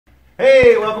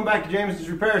Hey, welcome back to James's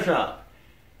Repair Shop.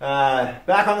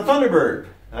 Back on the Thunderbird.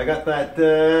 I got that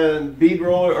bead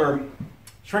roller or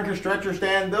shrinker stretcher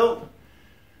stand built.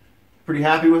 Pretty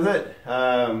happy with it.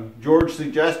 George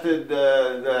suggested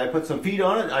that I put some feet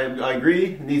on it. I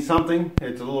agree. It needs something.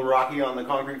 It's a little rocky on the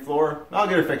concrete floor. I'll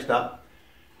get it fixed up.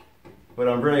 But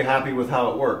I'm really happy with how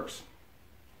it works.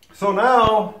 So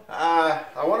now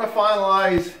I want to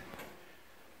finalize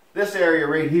this area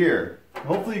right here.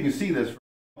 Hopefully you can see this.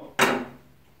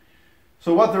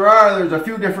 So what there's a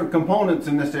few different components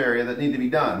in this area that need to be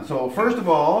done. So first of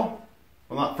all,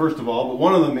 well not first of all, but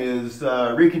one of them is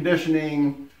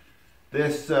reconditioning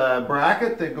this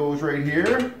bracket that goes right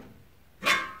here.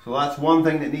 So that's one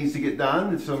thing that needs to get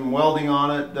done. It's some welding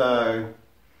on it,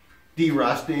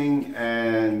 de-rusting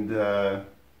and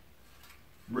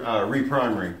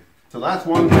re-primering. So that's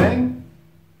one thing.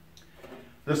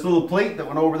 This little plate that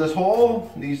went over this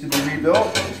hole needs to be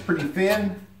rebuilt. It's pretty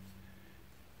thin.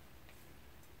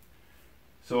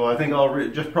 So I think I'll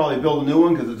just probably build a new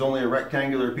one because it's only a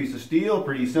rectangular piece of steel.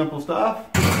 Pretty simple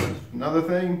stuff. That's another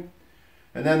thing.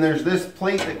 And then there's this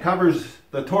plate that covers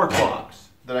the torque box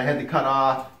that I had to cut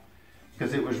off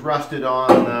because it was rusted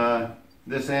on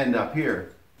this end up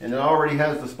here. And it already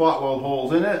has the spot weld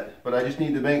holes in it, but I just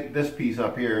need to make this piece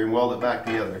up here and weld it back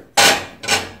together.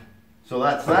 So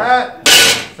that's that.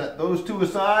 Set those two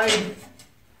aside.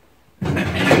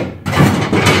 And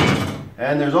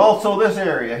there's also this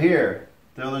area here.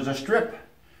 So there's a strip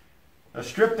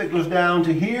that goes down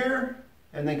to here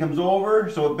and then comes over.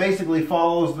 So it basically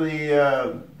follows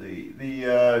the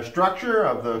structure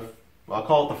of the, I'll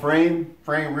call it the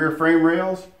rear frame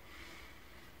rails.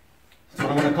 That's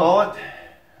what I'm going to call it.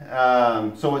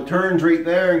 So it turns right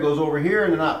there and goes over here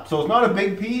and then up. So it's not a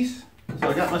big piece. So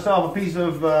I got myself a piece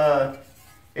of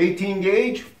 18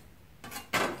 gauge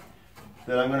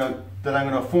that I'm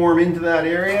gonna form into that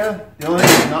area. The only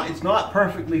thing is it's not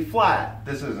perfectly flat.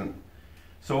 This isn't.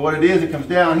 So what it is, it comes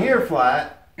down here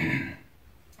flat,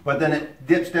 but then it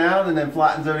dips down and then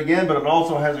flattens out again. But it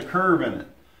also has a curve in it.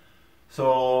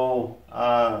 So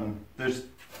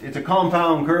it's a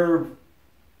compound curve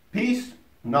piece,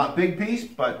 not big piece,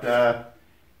 but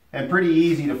and pretty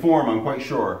easy to form. I'm quite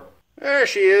sure. There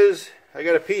she is. I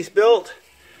got a piece built.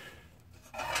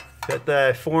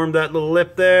 Formed that little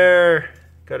lip there.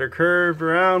 Got her curved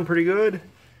around pretty good.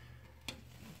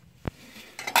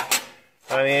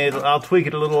 I mean, I'll tweak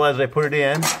it a little as I put it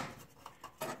in.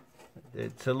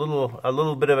 It's a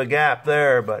little bit of a gap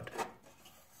there, but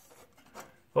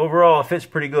overall it fits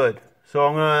pretty good. So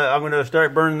I'm gonna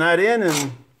start burning that in,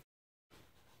 and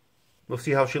we'll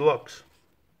see how she looks.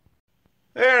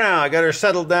 There now, I got her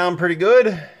settled down pretty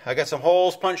good. I got some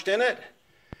holes punched in it.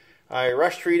 I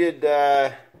rush treated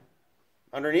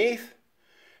underneath.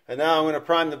 And now I'm going to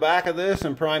prime the back of this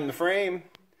and prime the frame.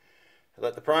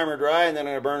 Let the primer dry and then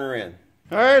I'm going to burn her in.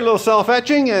 Alright, a little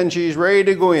self-etching and she's ready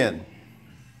to go in.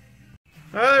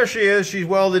 Well, there she is. She's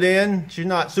welded in. She's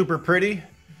not super pretty.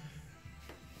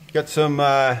 Got some,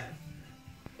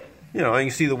 you know, you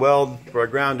can see the weld where I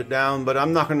ground it down, but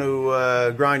I'm not going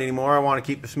to grind anymore. I want to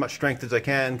keep as much strength as I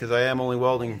can because I am only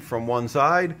welding from one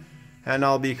side. And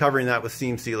I'll be covering that with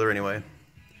seam sealer anyway.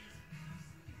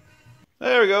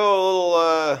 There we go, a little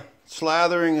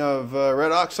slathering of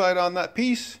red oxide on that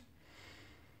piece.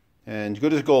 And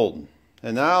good as gold.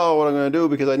 And now what I'm going to do,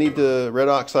 because I need to red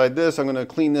oxide this, I'm going to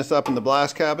clean this up in the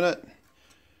blast cabinet.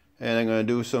 And I'm going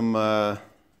to do some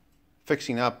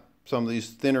fixing up some of these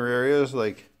thinner areas,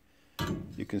 like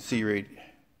you can see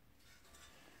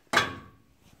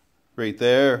right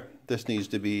there. This needs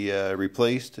to be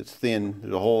replaced. It's thin,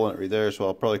 there's a hole in it right there, so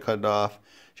I'll probably cut it off.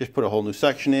 Just put a whole new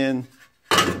section in.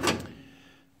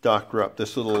 Doctor up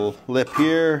this little lip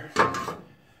here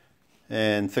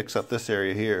and fix up this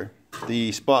area here.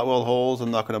 The spot weld holes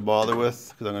I'm not going to bother with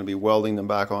because I'm going to be welding them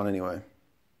back on anyway.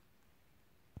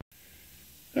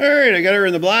 Alright, I got her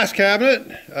in the blast cabinet.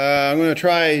 I'm going to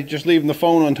try just leaving the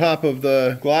phone on top of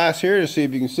the glass here to see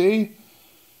if you can see.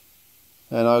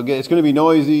 And it's going to be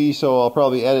noisy, so I'll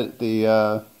probably edit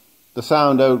the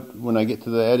sound out when I get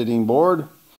to the editing board.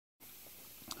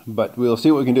 But we'll see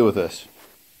what we can do with this.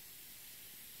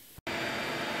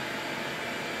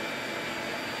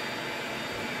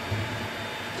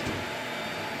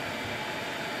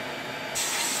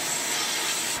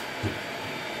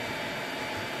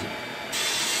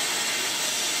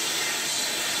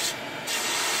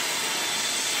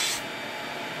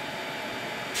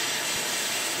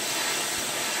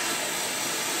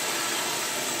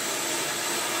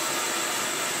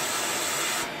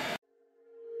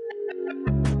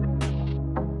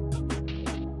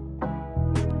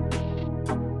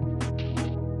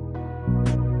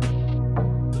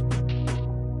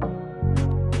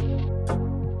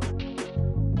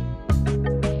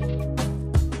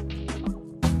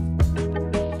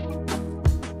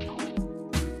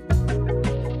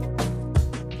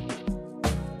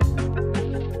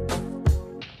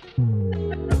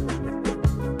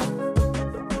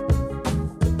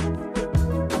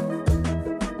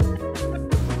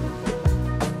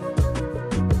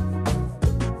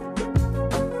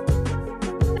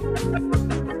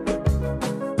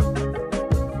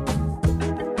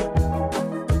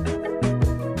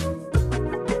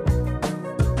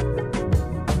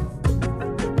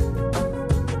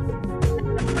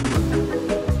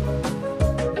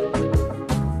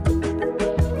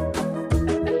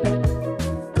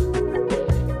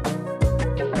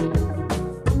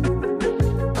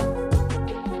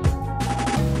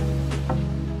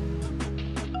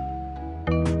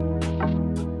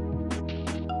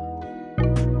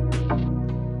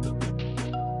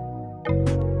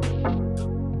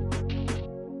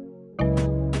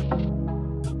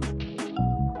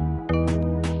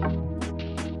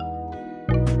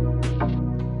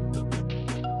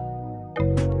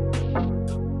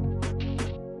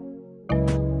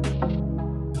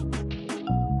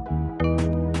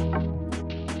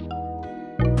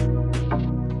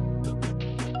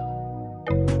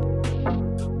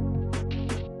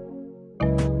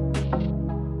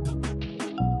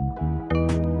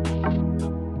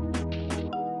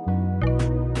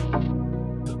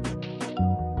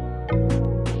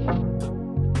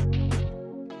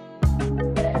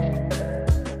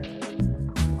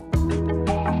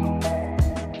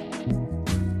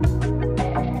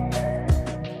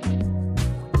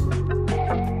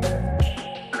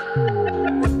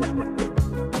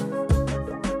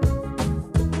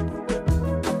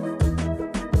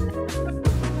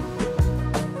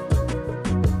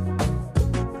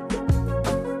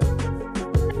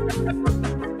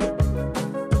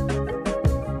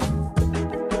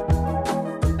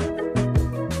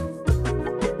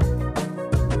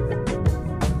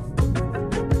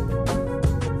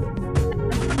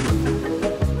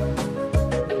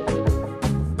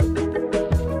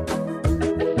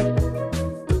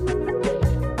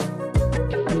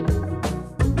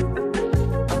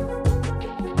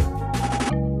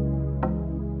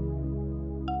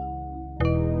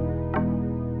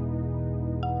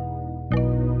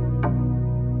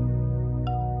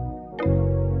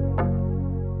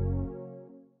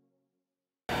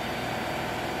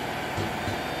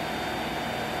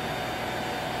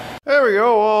 There we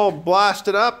go, all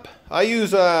blasted up. I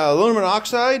use aluminum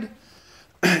oxide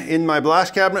in my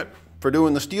blast cabinet for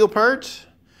doing the steel parts,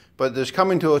 but there's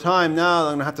coming to a time now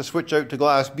that I'm gonna have to switch out to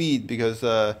glass bead because,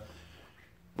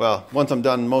 well, once I'm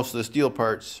done most of the steel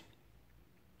parts,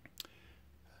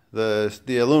 the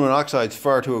aluminum oxide is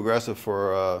far too aggressive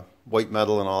for white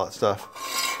metal and all that stuff,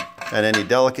 and any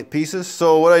delicate pieces.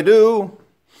 So what I do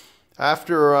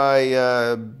after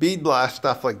I bead blast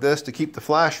stuff like this to keep the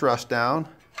flash rust down,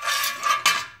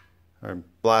 or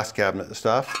blast cabinet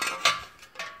stuff,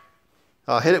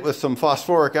 I'll hit it with some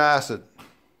phosphoric acid.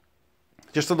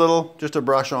 Just a little, just a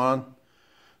brush on.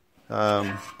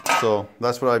 So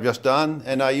that's what I've just done.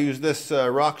 And I use this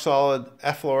rock solid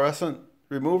efflorescent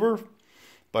remover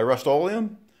by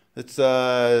Rust-Oleum. It's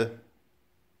approximately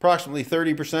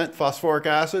 30% phosphoric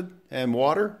acid and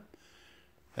water.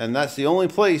 And that's the only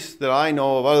place that I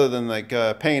know of, other than like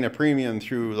paying a premium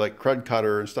through like Crud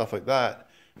Cutter and stuff like that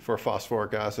for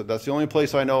phosphoric acid. That's the only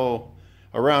place I know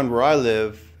around where I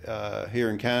live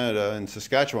here in Canada, in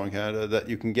Saskatchewan, Canada, that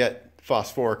you can get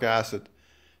phosphoric acid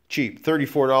cheap.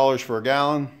 $34 for a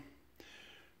gallon,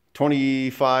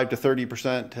 25 to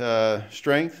 30%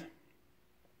 strength.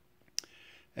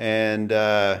 And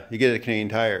you get it at Canadian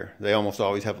Tire. They almost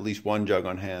always have at least one jug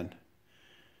on hand.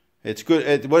 It's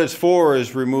good. What it's for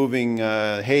is removing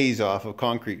haze off of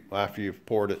concrete after you've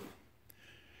poured it.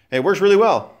 It works really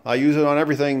well. I use it on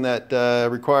everything that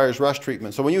requires rust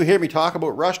treatment. So when you hear me talk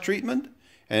about rust treatment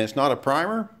and it's not a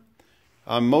primer,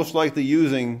 I'm most likely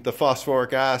using the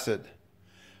phosphoric acid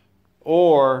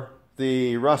or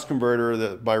the rust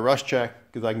converter by Rust Check,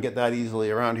 because I can get that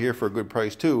easily around here for a good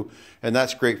price too. And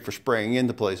that's great for spraying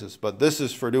into places. But this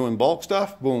is for doing bulk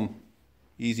stuff. Boom.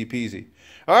 Easy peasy.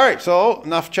 All right, so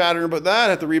enough chattering about that.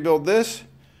 I have to rebuild this.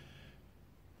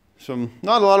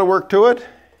 Not a lot of work to it,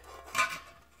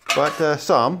 but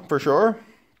some for sure.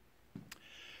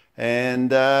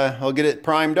 And I'll get it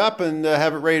primed up and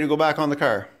have it ready to go back on the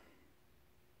car.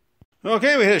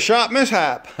 Okay, we had a shop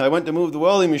mishap. I went to move the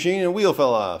welding machine and a wheel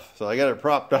fell off. So I got it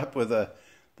propped up with a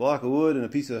block of wood and a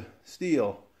piece of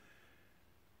steel.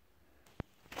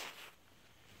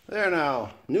 There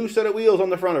now, new set of wheels on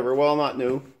the front of her. Well, not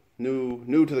new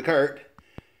to the cart,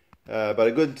 but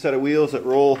a good set of wheels that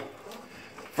roll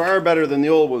far better than the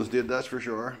old ones did, that's for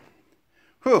sure.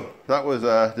 Whew, that was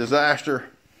a disaster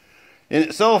in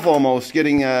itself almost,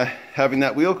 having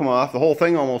that wheel come off. The whole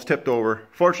thing almost tipped over.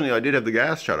 Fortunately, I did have the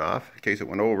gas shut off in case it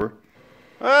went over.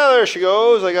 Well, there she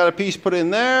goes. I got a piece put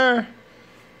in there.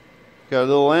 Got a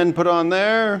little end put on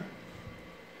there.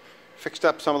 Fixed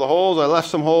up some of the holes. I left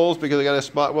some holes because I got to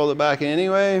spot weld it back in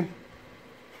anyway.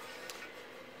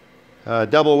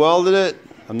 Double welded it.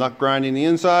 I'm not grinding the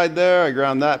inside there. I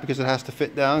ground that because it has to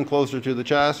fit down closer to the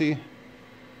chassis.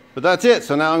 But that's it.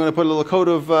 So now I'm going to put a little coat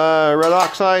of red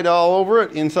oxide all over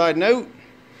it, inside and out.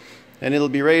 And it'll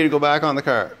be ready to go back on the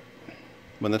car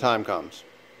when the time comes.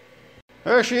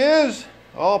 There she is,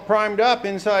 all primed up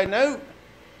inside and out.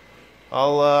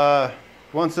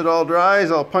 Once it all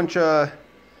dries, I'll punch a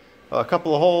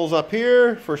couple of holes up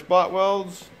here for spot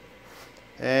welds.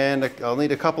 And I'll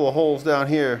need a couple of holes down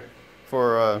here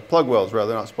for plug welds,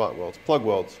 rather, not spot welds, plug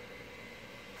welds.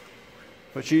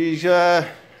 But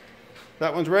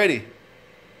that one's ready.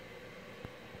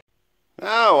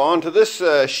 Now on to this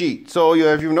sheet. So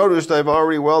if you've noticed, I've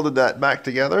already welded that back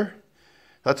together.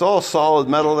 That's all solid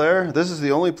metal there. This is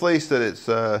the only place that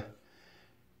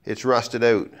it's rusted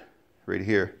out, right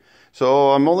here.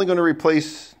 So I'm only going to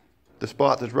replace the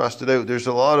spot that's rusted out. There's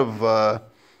a lot of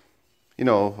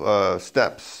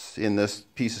steps in this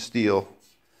piece of steel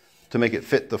to make it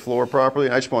fit the floor properly.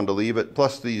 I just wanted to leave it.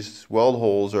 Plus these weld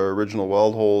holes are original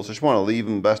weld holes. I just want to leave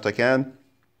them best I can.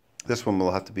 This one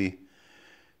will have to be,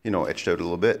 etched out a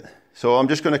little bit. So I'm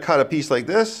just going to cut a piece like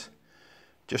this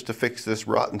just to fix this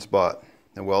rotten spot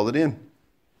and weld it in.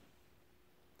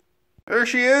 There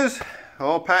she is,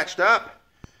 all patched up.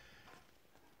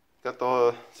 Got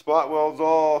the spot welds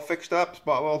all fixed up,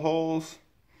 spot weld holes.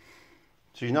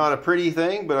 She's not a pretty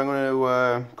thing, but I'm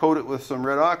going to coat it with some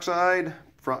red oxide,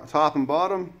 front, top and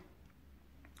bottom.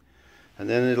 And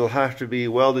then it'll have to be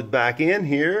welded back in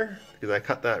here, because I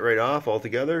cut that right off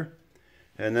altogether.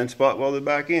 And then spot welded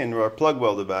back in, or plug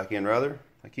welded back in rather.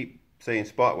 I keep saying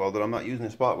spot welded, I'm not using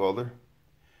a spot welder.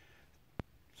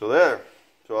 So there.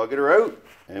 So I'll get her out,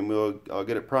 and I'll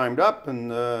get it primed up and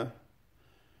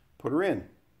put her in.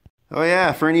 Oh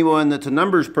yeah, for anyone that's a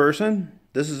numbers person,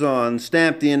 this is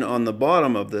stamped in on the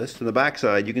bottom of this, to the back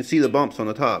side. You can see the bumps on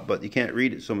the top, but you can't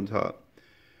read it on the top.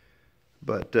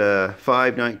 But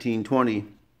 5/19/20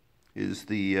 is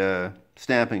the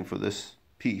stamping for this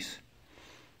piece.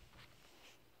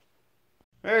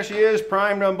 There she is,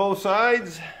 primed on both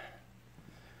sides.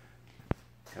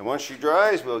 And once she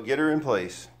dries, we'll get her in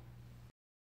place.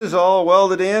 This is all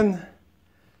welded in.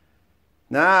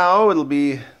 Now it'll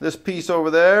be this piece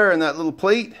over there and that little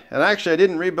plate. And actually I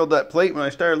didn't rebuild that plate when I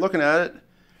started looking at it.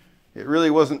 It really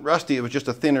wasn't rusty, it was just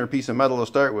a thinner piece of metal to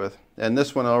start with. And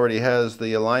this one already has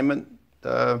the alignment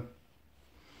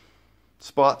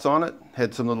spots on it.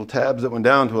 Had some little tabs that went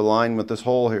down to align with this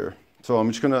hole here. So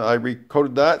I'm just I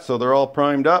recoated that so they're all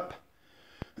primed up.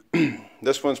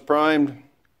 This one's primed.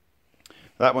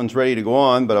 That one's ready to go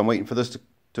on, but I'm waiting for this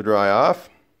to dry off.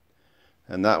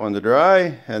 And that one to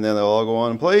dry, and then they'll all go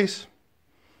on in place.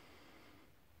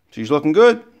 She's looking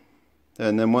good.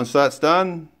 And then once that's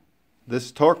done,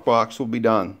 this torque box will be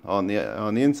done on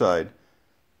the inside.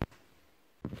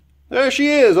 There she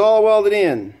is, all welded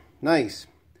in. Nice.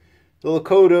 Little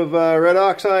coat of red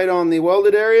oxide on the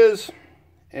welded areas,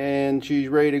 and she's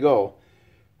ready to go.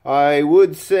 I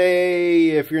would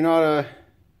say, if you're not a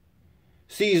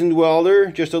seasoned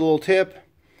welder, just a little tip.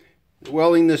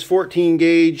 Welding this 14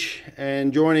 gauge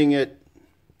and joining it,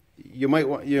 you might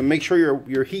want make sure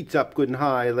your heat's up good and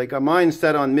high. Like mine's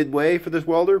set on midway for this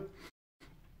welder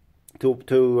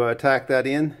to tack that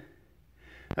in.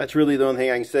 That's really the only thing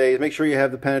I can say. Is make sure you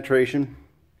have the penetration.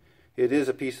 It is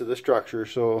a piece of the structure,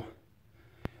 so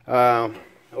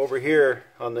over here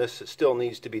on this, it still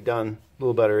needs to be done a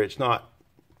little better. It's not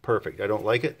perfect. I don't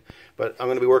like it, but I'm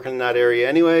going to be working in that area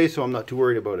anyway, so I'm not too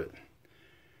worried about it.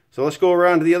 So let's go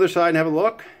around to the other side and have a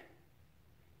look.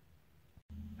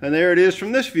 And there it is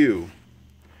from this view.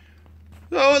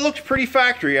 So it looks pretty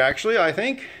factory actually, I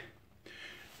think.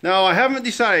 Now I haven't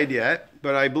decided yet,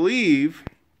 but I believe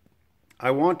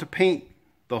I want to paint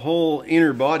the whole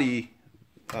inner body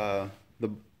the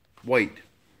white.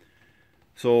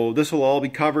 So this will all be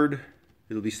covered.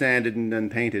 It'll be sanded and then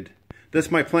painted.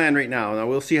 That's my plan right now. Now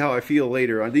we'll see how I feel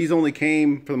later. These only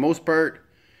came, for the most part,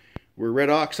 were red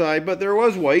oxide, but there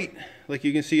was white, like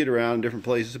you can see it around in different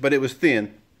places, but it was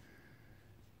thin.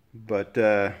 But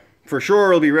for sure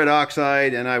it'll be red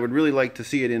oxide, and I would really like to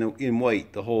see it in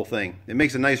white, the whole thing. It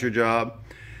makes a nicer job.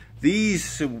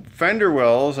 These fender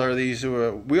wells are these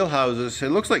wheelhouses. It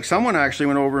looks like someone actually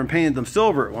went over and painted them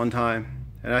silver at one time,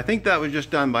 and I think that was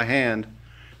just done by hand.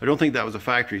 I don't think that was a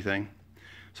factory thing.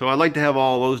 So I'd like to have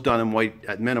all those done in white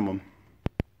at minimum.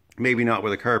 Maybe not where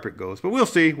the carpet goes, but we'll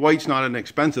see. White's not an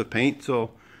expensive paint,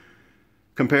 so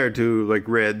compared to like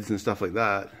reds and stuff like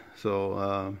that.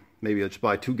 So maybe I'll just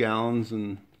buy 2 gallons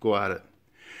and go at it.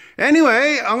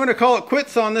 Anyway, I'm going to call it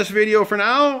quits on this video for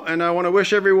now, and I want to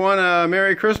wish everyone a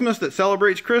Merry Christmas that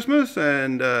celebrates Christmas,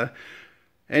 and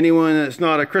anyone that's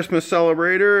not a Christmas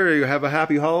celebrator, you have a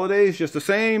happy holidays just the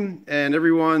same, and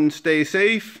everyone stay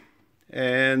safe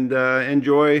and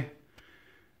enjoy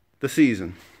the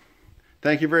season.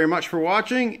 Thank you very much for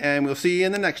watching, and we'll see you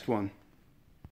in the next one.